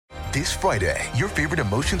This Friday, your favorite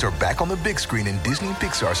emotions are back on the big screen in Disney and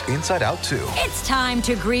Pixar's Inside Out 2. It's time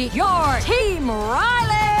to greet your Team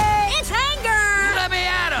Riley! It's anger! Let me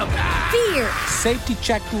at him! Fear! Safety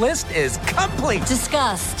checklist is complete!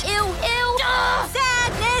 Disgust! Ew!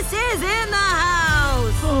 Sadness is in the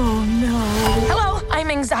house! Oh no! Hello, I'm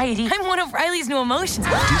anxiety. I'm one of Riley's new emotions.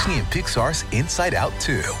 Disney and Pixar's Inside Out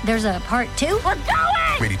 2. There's a part 2? We're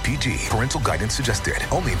going! Rated PG. Parental guidance suggested.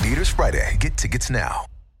 Only in theaters Friday. Get tickets now.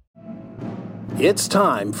 It's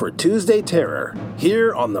time for Tuesday Terror,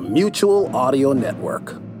 here on the Mutual Audio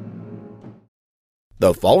Network.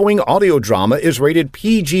 The following audio drama is rated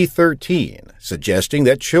PG-13, suggesting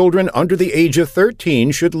that children under the age of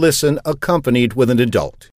 13 should listen accompanied with an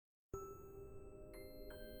adult.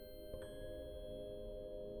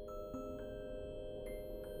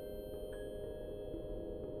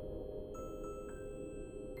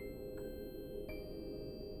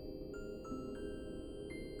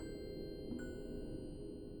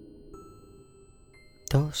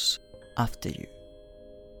 Those after you.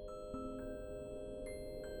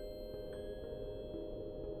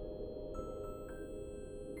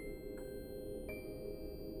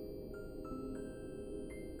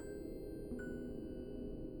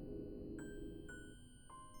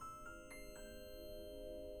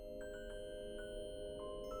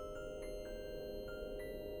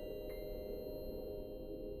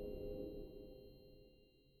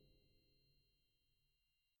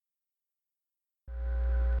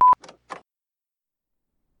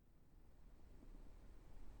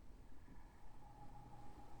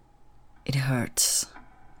 It hurts.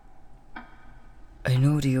 I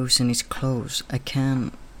know the ocean is close, I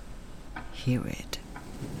can hear it.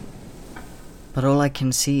 But all I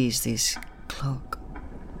can see is this clock.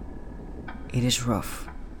 It is rough,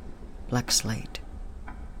 black slate,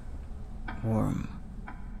 warm.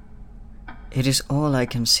 It is all I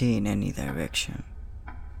can see in any direction.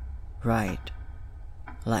 Right,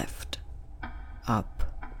 left, up,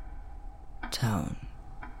 down.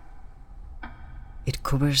 It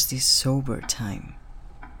covers this sober time,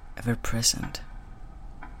 ever present.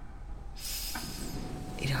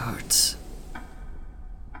 It hurts.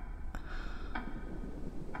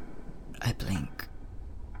 I blink.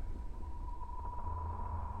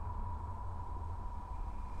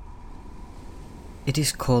 It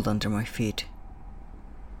is cold under my feet.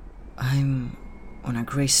 I'm on a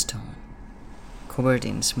grey stone, covered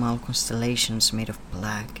in small constellations made of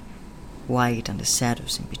black, white, and the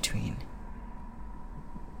shadows in between.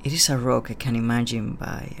 It is a rock I can imagine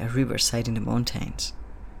by a riverside in the mountains,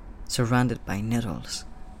 surrounded by nettles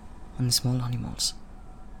and small animals.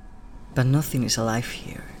 But nothing is alive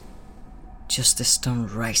here, just the stone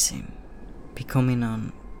rising, becoming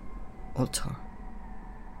an altar.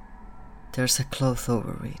 There's a cloth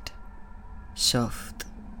over it, soft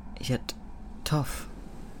yet tough,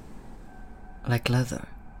 like leather.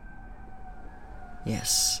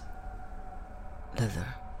 Yes,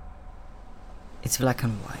 leather. It's black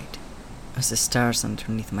and white, as the stars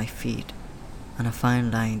underneath my feet, and a fine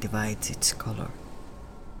line divides its color.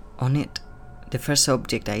 On it, the first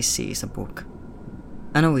object I see is a book.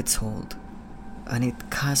 I know it's old, and it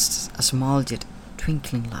casts a small yet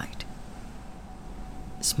twinkling light.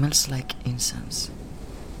 It smells like incense,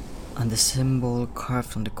 and the symbol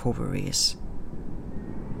carved on the cover is...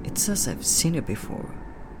 It says I've seen it before,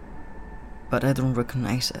 but I don't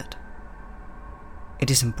recognize it. It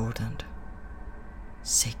is important.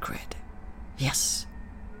 Sacred. Yes,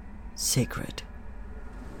 sacred.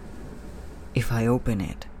 If I open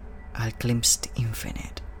it, I'll glimpse the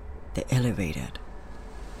infinite, the elevated.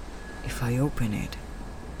 If I open it,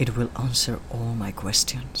 it will answer all my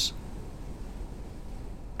questions.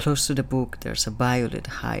 Close to the book, there's a violet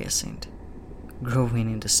hyacinth, growing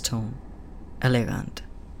in the stone, elegant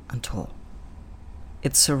and tall.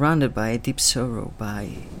 It's surrounded by a deep sorrow, by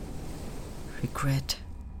regret.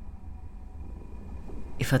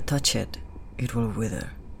 If I touch it, it will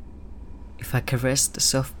wither. If I caress the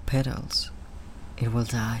soft petals, it will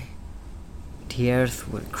die. The earth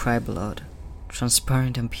will cry blood,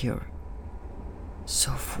 transparent and pure,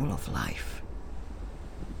 so full of life.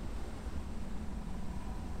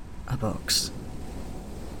 A box.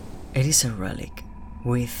 It is a relic,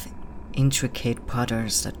 with intricate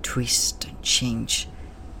patterns that twist and change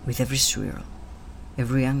with every swirl,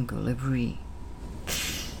 every angle, every...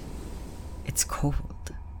 It's cold.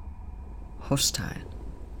 Hostile.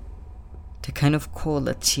 The kind of cold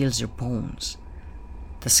that chills your bones,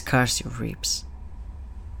 that scars your ribs.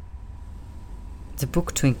 The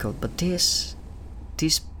book twinkled, but this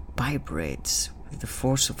vibrates with the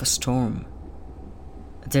force of a storm.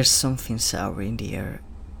 There's something sour in the air.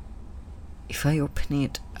 If I open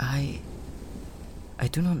it, I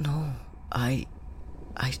do not know. I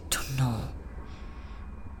don't know.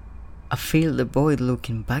 I feel the void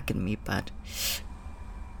looking back at me, but...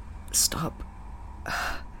 Stop.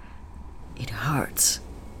 It hurts.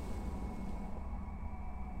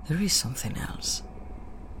 There is something else.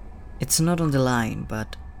 It's not on the line,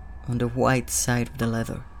 but on the white side of the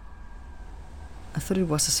leather. I thought it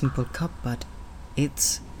was a simple cup, but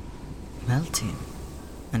it's melting,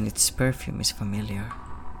 and its perfume is familiar.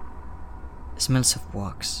 It smells of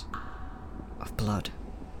wax, of blood.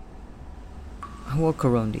 I walk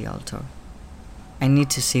around the altar. I need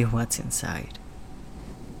to see what's inside.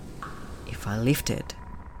 If I lift it,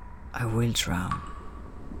 I will drown.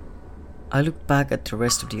 I look back at the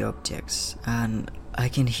rest of the objects, and I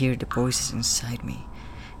can hear the voices inside me,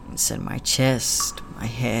 inside my chest, my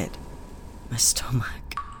head, my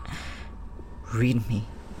stomach. Read me,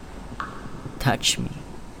 touch me,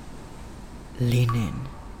 lean in.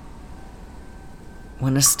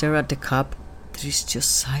 When I stare at the cup, there is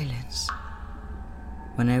just silence.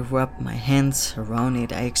 When I wrap my hands around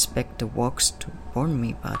it, I expect the wax to burn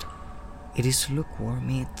me, but it is lukewarm,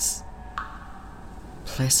 it's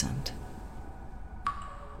pleasant.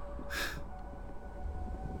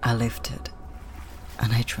 I lift it,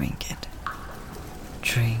 and I drink it.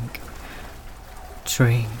 Drink,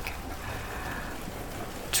 drink,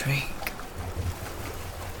 drink.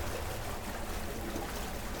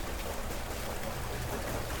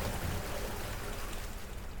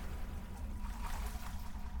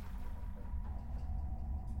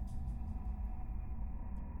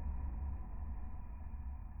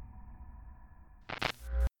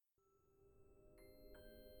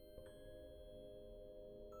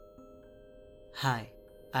 Hi,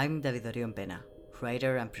 I'm David Orion Pena,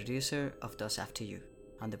 writer and producer of Those After You,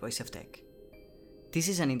 and the voice of Tech. This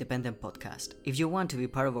is an independent podcast. If you want to be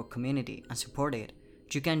part of our community and support it,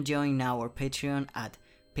 you can join our Patreon at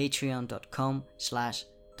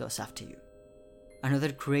patreon.com/ThoseAfterYou.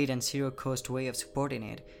 Another great and zero-cost way of supporting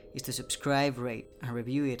it is to subscribe, rate, and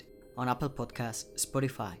review it on Apple Podcasts,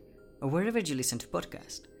 Spotify, or wherever you listen to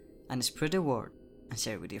podcasts, and spread the word and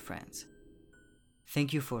share it with your friends.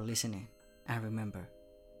 Thank you for listening. And remember,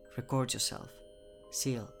 record yourself.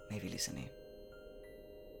 Seal may be listening.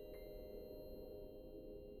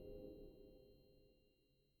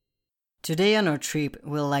 Today on our trip,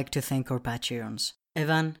 we'd like to thank our Patreons,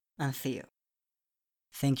 Evan and Theo.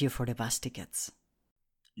 Thank you for the bus tickets.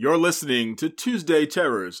 You're listening to Tuesday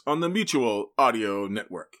Terrors on the Mutual Audio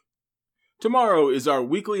Network. Tomorrow is our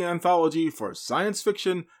weekly anthology for science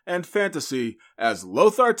fiction and fantasy as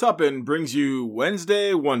Lothar Tuppen brings you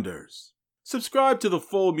Wednesday Wonders. Subscribe to the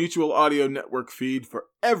full Mutual Audio Network feed for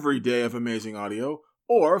every day of amazing audio,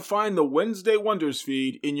 or find the Wednesday Wonders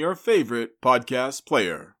feed in your favorite podcast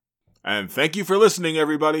player. And thank you for listening,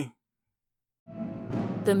 everybody.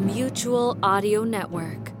 The Mutual Audio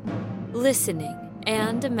Network. Listening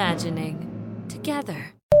and imagining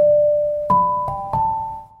together.